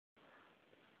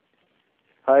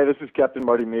Hi, this is Captain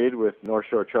Marty Mead with North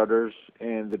Shore Charters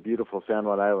in the beautiful San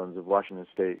Juan Islands of Washington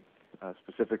State,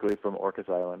 specifically from Orcas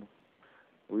Island.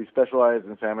 We specialize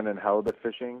in salmon and halibut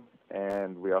fishing,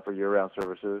 and we offer year-round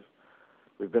services.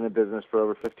 We've been in business for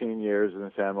over 15 years in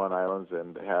the San Juan Islands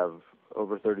and have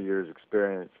over 30 years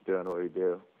experience doing what we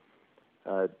do.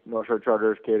 North Shore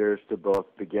Charters caters to both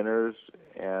beginners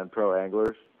and pro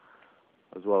anglers,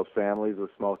 as well as families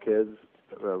with small kids.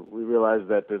 We realize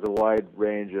that there's a wide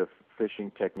range of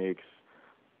fishing techniques,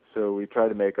 so we try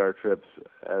to make our trips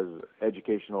as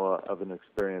educational of an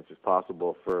experience as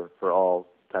possible for all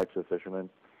types of fishermen.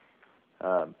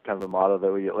 Kind of a motto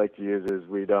that we like to use is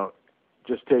we don't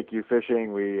just take you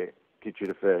fishing, we teach you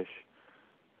to fish.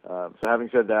 So having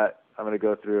said that, I'm going to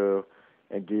go through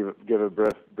and give a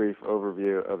brief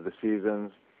overview of the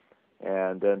seasons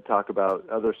and then talk about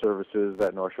other services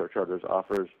that North Shore Charters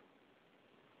offers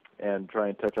and try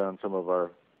and touch on some of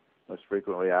our most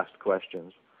frequently asked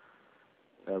questions.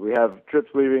 We have trips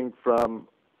leaving from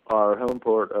our home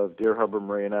port of Deer Harbor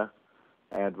Marina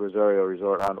and Rosario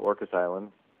Resort on Orcas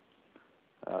Island.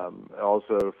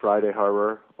 Also Friday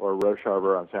Harbor or Roche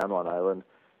Harbor on San Juan Island,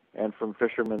 and from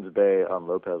Fisherman's Bay on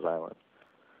Lopez Island.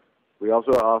 We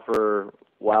also offer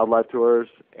wildlife tours,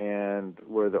 and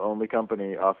we're the only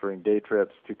company offering day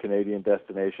trips to Canadian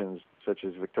destinations such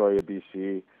as Victoria,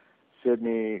 BC,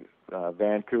 Sydney,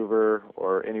 Vancouver,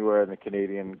 or anywhere in the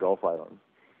Canadian Gulf Islands.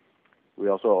 We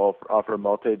also offer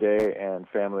multi-day and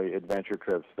family adventure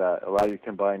trips that allow you to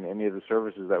combine any of the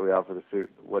services that we offer to suit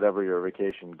whatever your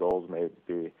vacation goals may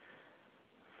be.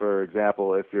 For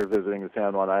example, if you're visiting the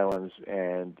San Juan Islands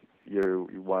and you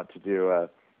want to do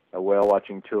a whale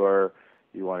watching tour,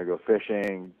 you want to go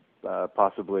fishing,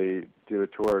 possibly do a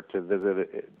tour to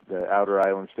visit the Outer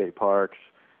Island State Parks,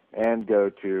 and go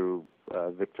to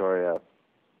Victoria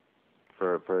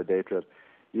for a day trip,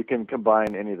 you can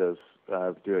combine any of those.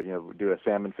 Do a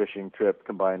salmon fishing trip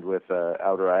combined with a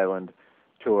Outer Island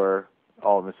tour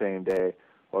all in the same day,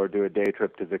 or do a day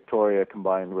trip to Victoria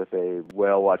combined with a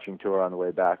whale watching tour on the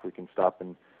way back. We can stop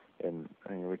and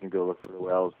we can go look for the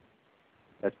whales.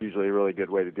 That's usually a really good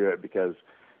way to do it because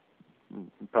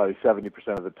probably 70%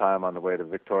 of the time on the way to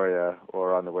Victoria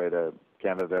or on the way to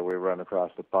Canada, we run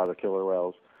across a pod of killer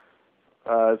whales.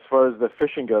 As far as the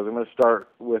fishing goes, I'm going to start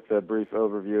with a brief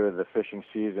overview of the fishing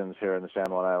seasons here in the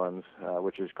San Juan Islands,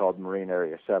 which is called Marine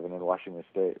Area 7 in Washington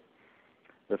State.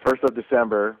 The 1st of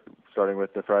December, starting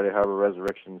with the Friday Harbor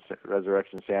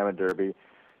Resurrection Salmon Derby,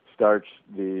 starts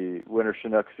the winter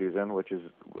Chinook season, which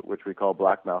we call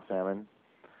Blackmouth salmon.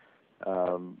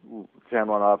 San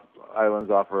Juan Islands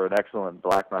offer an excellent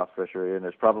Blackmouth fishery, and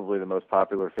it's probably the most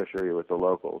popular fishery with the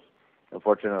locals.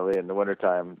 Unfortunately, in the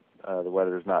wintertime, the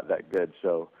weather is not that good,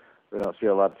 so we don't see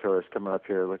a lot of tourists coming up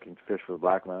here looking to fish for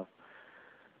Blackmouth.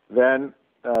 Then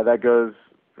that goes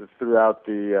throughout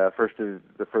the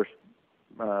first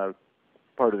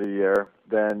part of the year.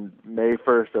 Then May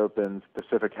 1st opens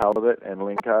Pacific Halibut and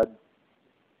Lingcod.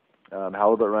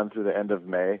 Halibut runs through the end of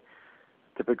May.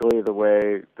 Typically, the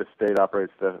way the state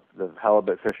operates the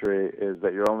halibut fishery is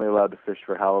that you're only allowed to fish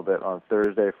for halibut on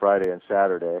Thursday, Friday, and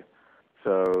Saturday.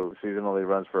 So seasonally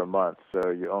runs for a month. So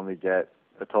you only get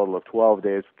a total of 12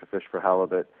 days to fish for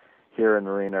halibut here in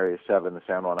Marine Area 7, the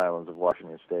San Juan Islands of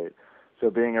Washington State.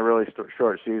 So being a really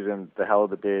short season, the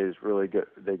halibut days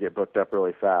they get booked up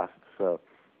really fast. So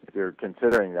if you're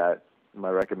considering that, my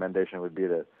recommendation would be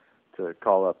to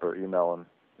call up or email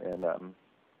and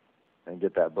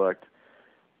get that booked.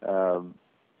 The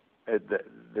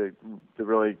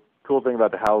really cool thing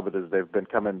about the halibut is they've been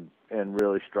coming in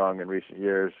really strong in recent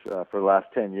years. For the last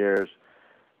 10 years,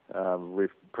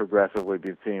 we've progressively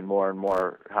been seeing more and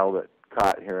more halibut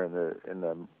caught here in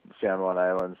the San Juan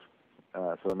Islands,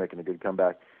 so they're making a good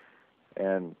comeback.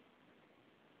 And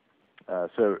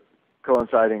so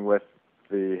coinciding with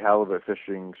the halibut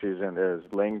fishing season is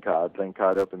Lingcod.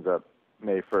 Lingcod opens up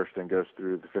May 1st and goes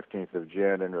through the 15th of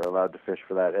June, and we're allowed to fish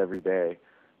for that every day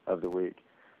of the week.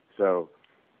 So,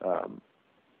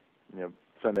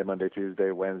 Sunday, Monday, Tuesday,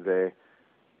 Wednesday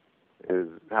is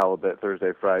halibut.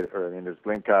 Thursday, Friday, is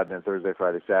Lingcod, and then Thursday,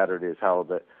 Friday, Saturday is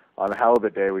halibut. On a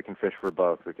halibut day, we can fish for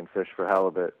both. We can fish for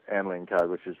halibut and Lingcod,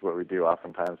 which is what we do.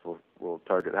 Oftentimes, we'll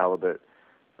target halibut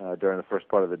during the first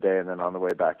part of the day, and then on the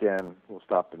way back in, we'll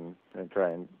stop and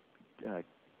try and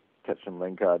catch some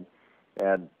Lingcod.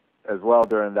 And as well,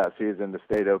 during that season, the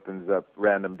state opens up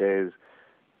random days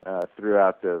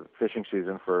throughout the fishing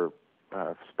season for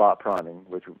spot prawning,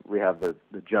 which we have the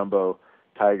jumbo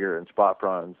tiger and spot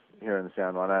prawns here in the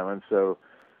San Juan Islands. So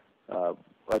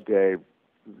a day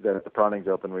that the prawning's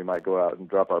open, we might go out and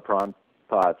drop our prawn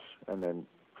pots and then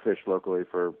fish locally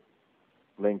for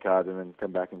lingcod, and then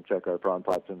come back and check our prawn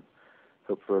pots and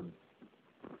hope for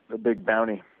a big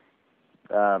bounty.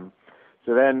 So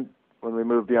then when we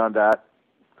move beyond that,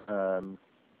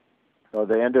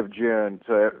 the end of June,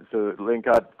 so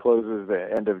lingcod closes the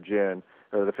end of June,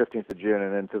 or the 15th of June,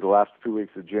 and into the last 2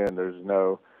 weeks of June, there's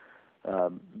no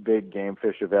big game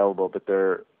fish available, but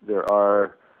there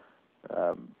are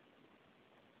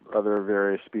other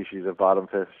various species of bottom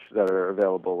fish that are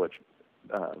available, which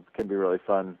can be a really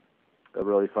fun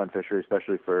fishery,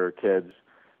 especially for kids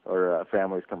or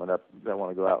families coming up that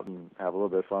want to go out and have a little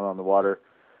bit of fun on the water.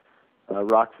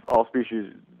 All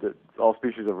species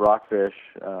of rockfish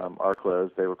are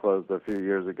closed. They were closed a few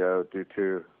years ago due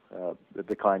to the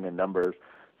decline in numbers.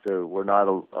 So we're not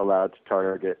allowed to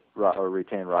target or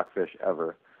retain rockfish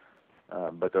ever.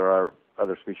 But there are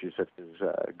other species such as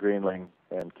Greenling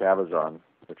and Cabazon,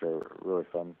 which are really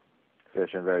fun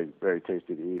fish and very, very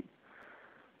tasty to eat.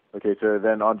 Okay, so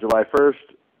then on July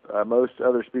 1st, most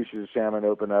other species of salmon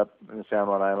open up in the San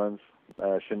Juan Islands.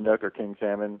 Chinook or king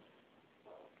salmon,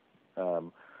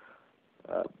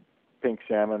 pink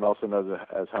salmon, also known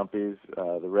as humpies,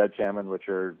 the red salmon, which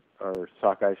are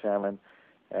sockeye salmon,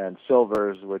 and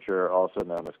silvers, which are also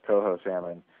known as coho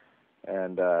salmon,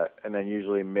 and then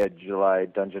usually mid-July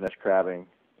Dungeness crabbing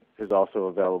is also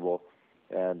available,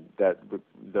 and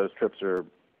those trips are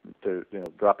to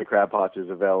drop the crab pots is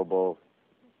available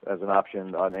as an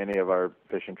option on any of our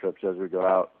fishing trips as we go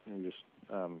out. You just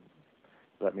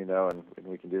let me know, and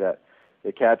we can do that.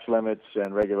 The catch limits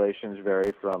and regulations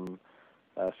vary from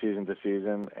season to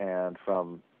season and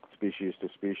from species to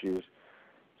species,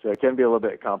 so it can be a little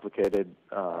bit complicated.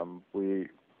 We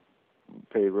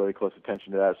pay really close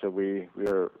attention to that, so we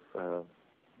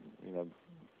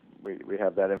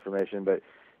have that information. But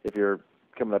if you're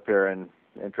coming up here and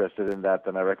interested in that,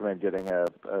 then I recommend getting a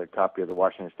copy of the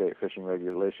Washington State Fishing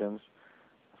Regulations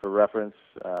for reference,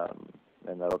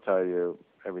 and that'll tell you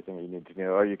everything you need to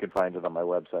know, or you can find it on my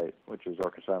website, which is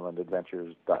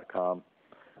orcasislandadventures.com.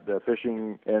 The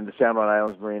fishing in the San Juan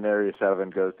Islands Marine Area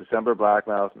 7 goes December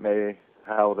blackmouth, May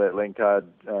halibut, lingcod,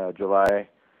 July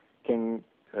king,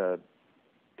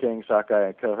 sockeye,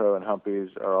 and coho, and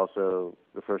humpies are also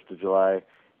the 1st of July.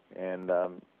 And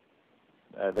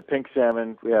the pink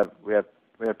salmon, we have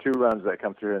 2 runs that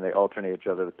come through, and they alternate each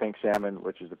other. The pink salmon,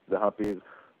 which is the humpies,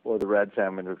 or the red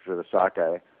salmon, which are the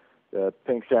sockeye. The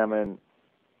pink salmon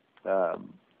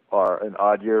are an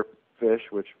odd year fish,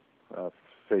 which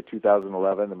say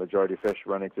 2011, the majority of fish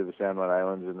running through the San Juan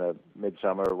Islands in the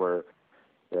midsummer were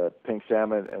the pink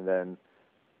salmon, and then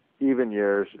even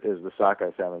years is the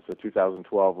sockeye salmon. So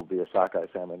 2012 will be a sockeye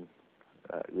salmon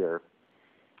year.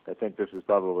 I think this is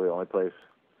probably the only place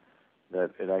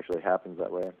that it actually happens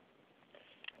that way.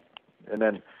 And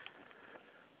then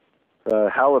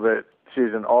halibut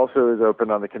season also is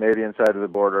open on the Canadian side of the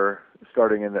border,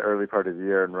 starting in the early part of the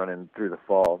year and running through the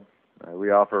fall.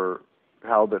 We offer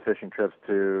halibut fishing trips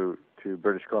to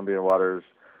British Columbian waters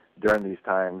during these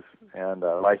times, and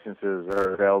licenses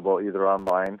are available either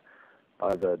online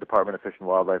on the Department of Fish and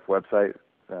Wildlife website,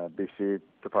 BC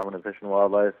Department of Fish and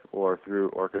Wildlife, or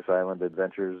through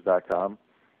orcasislandadventures.com.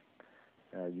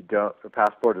 A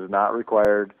passport is not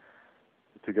required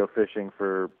to go fishing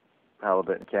for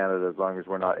halibut in Canada as long as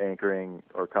we're not anchoring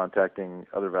or contacting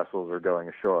other vessels or going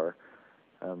ashore.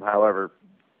 However,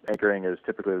 anchoring is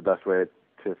typically the best way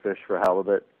to fish for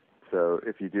halibut. So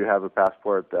if you do have a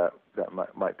passport, that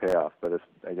might pay off, but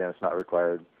it's not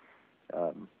required.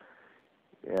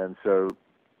 And so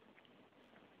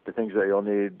the things that you'll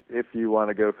need if you want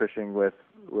to go fishing with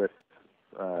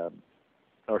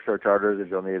offshore charters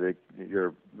is you'll need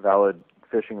your valid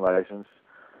fishing license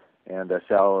and a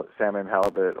salmon,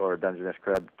 halibut, or a Dungeness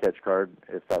crab catch card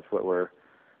if that's what we're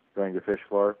going to fish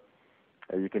for.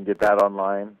 You can get that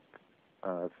online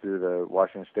through the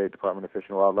Washington State Department of Fish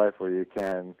and Wildlife, or you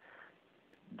can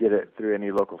get it through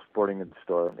any local sporting goods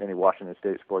store, any Washington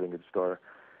State sporting goods store.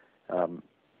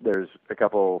 There's a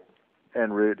couple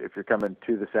en route. If you're coming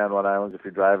to the San Juan Islands, if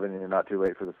you're driving and you're not too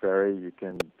late for the ferry, you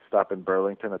can stop in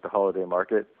Burlington at the Holiday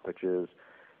Market, which is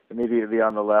immediately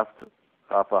on the left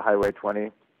off of Highway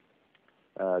 20,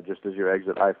 just as you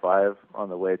exit I-5 on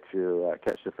the way to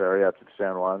catch the ferry up to the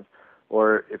San Juans.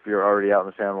 Or if you're already out in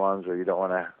the San Juans or you don't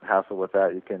want to hassle with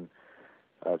that, you can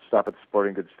stop at the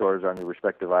sporting goods stores on your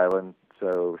respective island.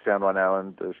 So San Juan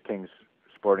Island, there's King's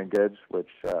Sporting Goods, which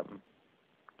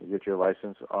you get your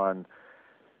license. On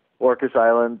Orcas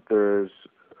Island, there's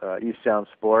East Sound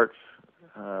Sports,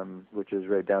 which is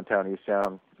right downtown East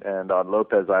Sound. And on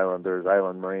Lopez Island, there's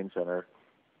Island Marine Center,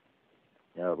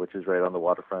 which is right on the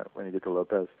waterfront when you get to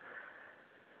Lopez.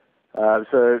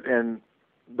 And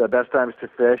the best times to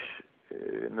fish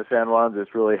in the San Juans,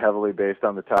 it's really heavily based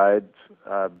on the tides.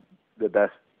 The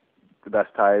best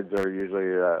tides are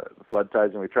usually flood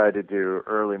tides, and we try to do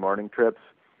early morning trips.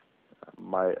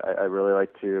 I really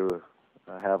like to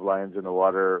have lines in the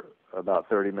water about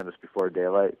 30 minutes before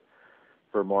daylight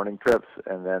for morning trips,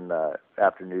 and then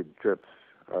afternoon trips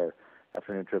are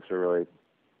really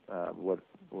what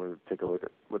we'll take a look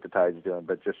at what the tide's doing.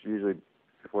 But just usually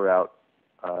if we're out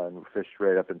and fish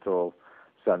right up until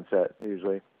sunset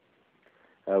usually.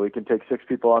 We can take 6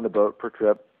 people on the boat per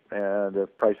trip, and the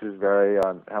prices vary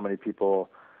on how many people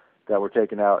that we're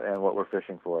taking out and what we're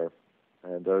fishing for.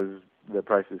 And the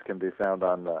prices can be found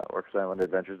on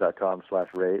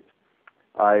orcasislandadventures.com/rates.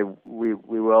 We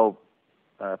will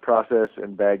process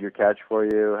and bag your catch for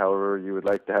you, however you would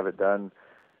like to have it done,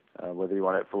 whether you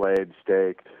want it filleted,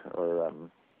 steaked, or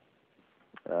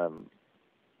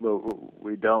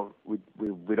we don't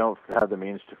have the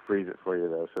means to freeze it for you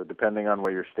though. So depending on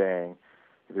where you're staying,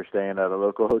 if you're staying at a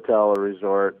local hotel or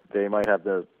resort, they might have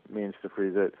the means to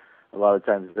freeze it. A lot of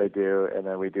times they do, and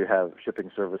then we do have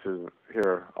shipping services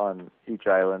here on each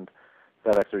island,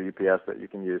 FedEx or UPS, that you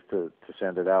can use to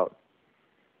send it out.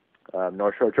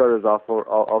 North Shore Charters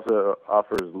also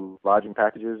offers lodging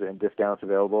packages and discounts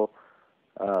available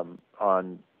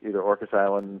on either Orcas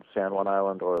Island, San Juan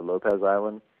Island, or Lopez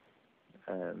Island.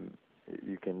 And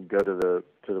you can go to the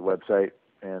website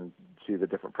and see the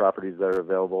different properties that are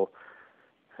available.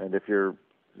 And if you're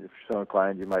so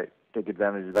inclined, you might take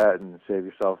advantage of that and save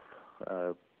yourself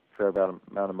a fair amount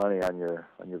of money on your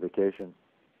vacation.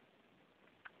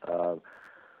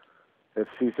 If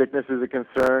seasickness is a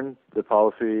concern, the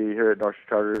policy here at North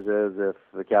Shore Charters is if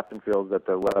the captain feels that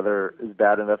the weather is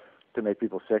bad enough to make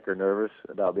people sick or nervous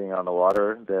about being on the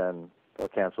water, then they'll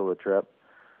cancel the trip.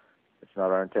 It's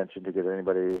not our intention to get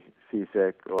anybody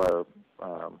seasick or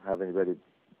have anybody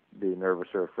be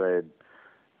nervous or afraid.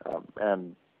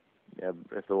 And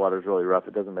if the water's really rough,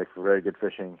 it doesn't make for very good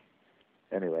fishing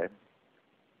anyway.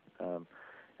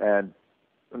 And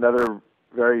another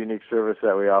very unique service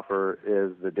that we offer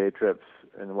is the day trips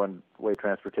and one-way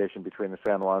transportation between the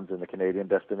San Juans and the Canadian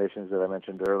destinations that I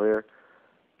mentioned earlier.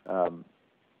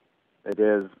 It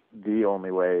is the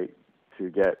only way to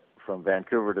get from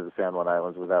Vancouver to the San Juan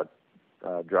Islands without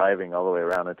driving all the way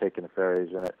around and taking the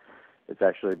ferries, and it's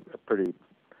actually a pretty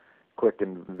quick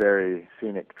and very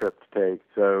scenic trip to take.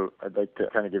 So I'd like to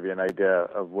kind of give you an idea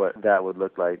of what that would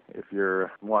look like. If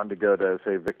you're wanting to go to,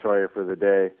 say, Victoria for the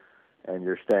day and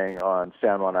you're staying on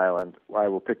San Juan Island, I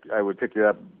would pick you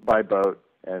up by boat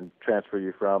and transfer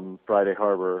you from Friday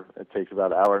Harbor. It takes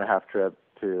about an hour-and-a-half trip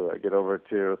to get over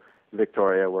to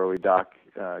Victoria, where we dock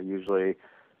usually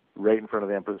right in front of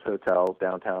the Empress Hotel,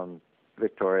 downtown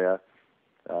Victoria.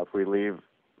 If we leave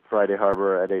Friday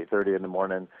Harbor at 8:30 in the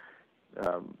morning,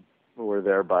 we're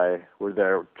there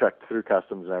checked through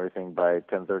customs and everything by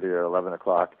 10:30 or 11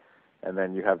 o'clock, and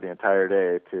then you have the entire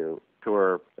day to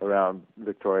tour around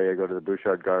Victoria, go to the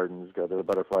Bouchard Gardens, go to the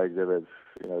butterfly exhibits,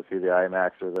 see the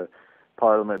IMAX or the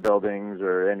Parliament buildings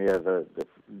or any of the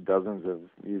dozens of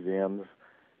museums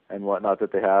and whatnot that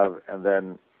they have. And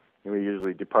then we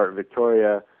usually depart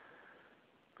Victoria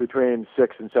between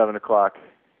 6 and 7 o'clock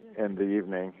in the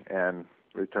evening and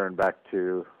return back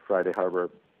to Friday Harbor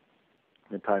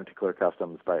in time to clear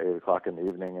customs by 8 o'clock in the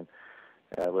evening,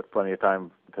 and with plenty of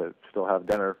time to still have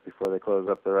dinner before they close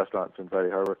up the restaurants in Friday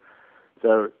Harbor.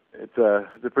 So it's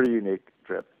a pretty unique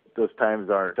trip. Those times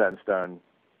aren't set in stone.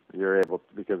 You're able,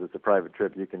 because it's a private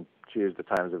trip, you can choose the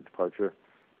times of departure,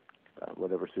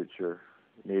 whatever suits your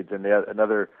needs. And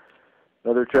another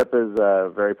trip is a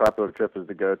very popular trip is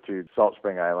to go to Salt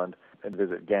Spring Island and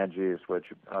visit Ganges,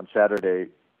 which on Saturday,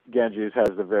 Ganges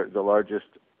has the largest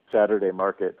Saturday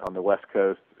market on the West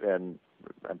Coast, and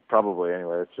probably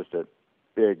anywhere. It's just a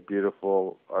big,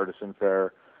 beautiful artisan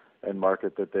fair and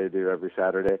market that they do every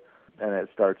Saturday, and it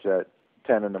starts at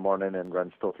 10 in the morning and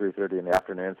runs till 3:30 in the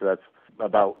afternoon. So that's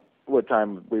about what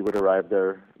time we would arrive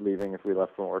there, leaving if we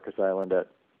left from Orcas Island at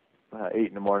 8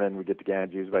 in the morning. We get to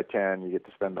Ganges by 10. You get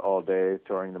to spend all day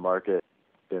touring the market.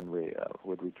 Then we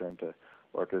would return to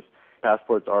Orcas.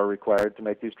 Passports are required to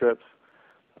make these trips.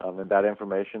 And that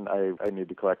information, I need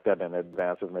to collect that in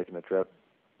advance of making the trip.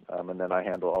 And then I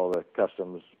handle all the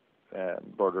customs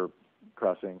and border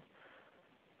crossing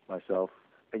myself.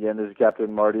 Again, this is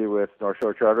Captain Marty with North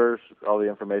Shore Charters. All the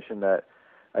information that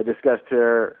I discussed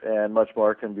here and much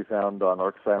more can be found on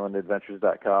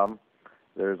orcasislandadventures.com.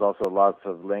 There's also lots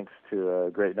of links to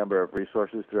a great number of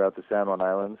resources throughout the San Juan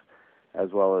Islands,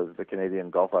 as well as the Canadian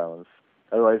Gulf Islands.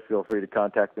 Otherwise, feel free to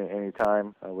contact me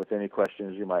anytime with any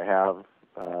questions you might have.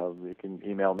 You can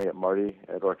email me at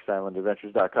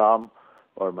marty@orcasislandadventures.com,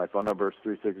 or my phone number is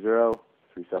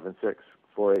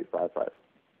 376-4855.